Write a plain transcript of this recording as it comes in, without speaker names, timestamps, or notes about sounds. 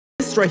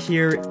This right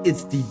here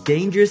is the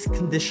dangerous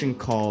condition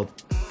called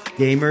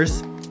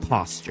gamer's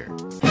posture.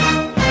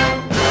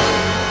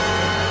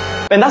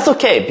 And that's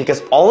okay,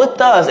 because all it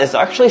does is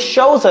actually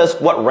shows us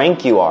what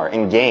rank you are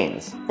in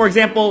games. For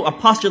example, a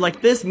posture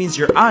like this means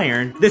you're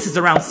iron, this is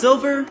around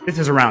silver, this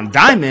is around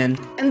diamond,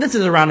 and this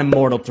is around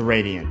immortal to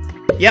radiant.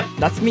 Yep,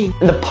 that's me.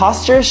 And the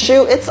posture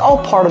issue, it's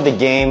all part of the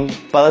game,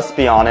 but let's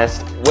be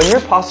honest, when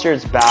your posture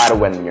is bad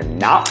when you're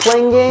not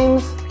playing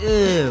games,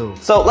 ew.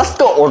 So let's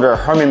go order a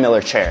Herman Miller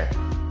chair.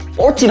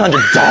 $1,400?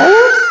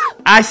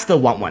 I still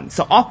want one,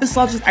 so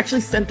OfficeLogix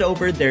actually sent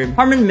over their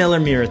Herman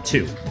Miller Mirra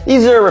 2.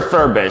 These are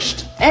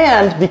refurbished,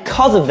 and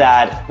because of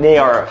that, they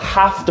are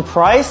half the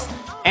price,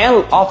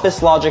 and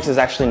OfficeLogix is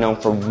actually known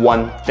for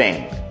one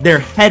thing. They're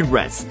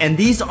headrests, and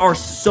these are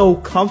so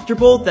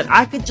comfortable that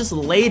I could just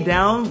lay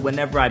down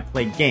whenever I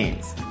play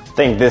games.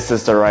 Think this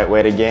is the right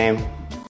way to game?